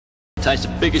Tonight's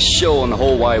the biggest show in the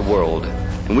whole wide world,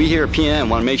 and we here at PNN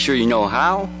want to make sure you know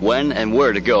how, when, and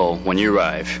where to go when you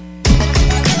arrive.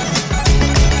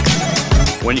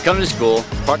 When you come to school,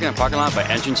 park in the parking lot by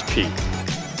entrance P.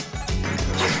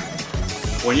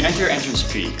 When you enter entrance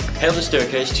P, head up the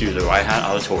staircase to the right-hand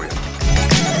auditorium.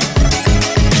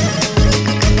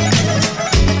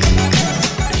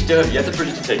 If you still have yet to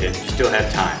purchase a ticket, you still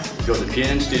have time. You go to the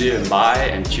PNN studio and buy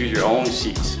and choose your own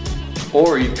seats.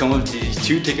 Or you come up to these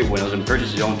 2 ticket windows and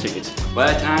purchase your own tickets. By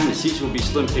that time, the seats will be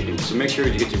slim pickings, so make sure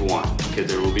you get what you want, because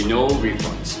there will be no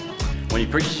refunds. When you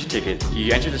purchase your ticket,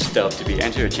 you enter the stub to be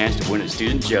entered a chance to win a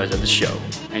student judge of the show.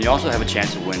 And you also have a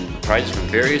chance to win prizes from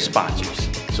various sponsors.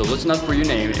 So listen up for your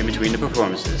name in between the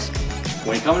performances.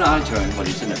 When you come in the auditorium, whether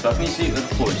you sit in the balcony seat or the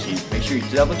floor seat, make sure you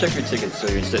double check your tickets so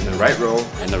you're sitting in the right row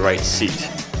and the right seat.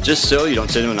 Just so you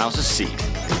don't sit in anyone else's seat.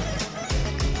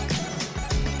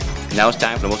 Now it's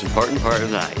time for the most important part of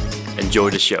the night. Enjoy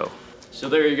the show. So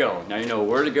there you go. Now you know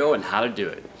where to go and how to do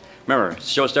it. Remember, the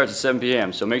show starts at 7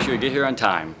 p.m., so make sure you get here on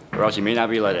time, or else you may not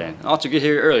be let in. Also get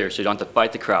here earlier so you don't have to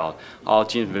fight the crowd. All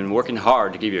teams have been working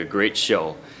hard to give you a great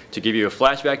show, to give you a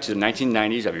flashback to the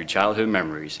 1990s of your childhood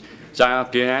memories. Signing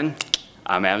off PNN,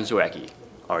 I'm Adam Zwacki.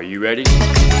 Are you ready?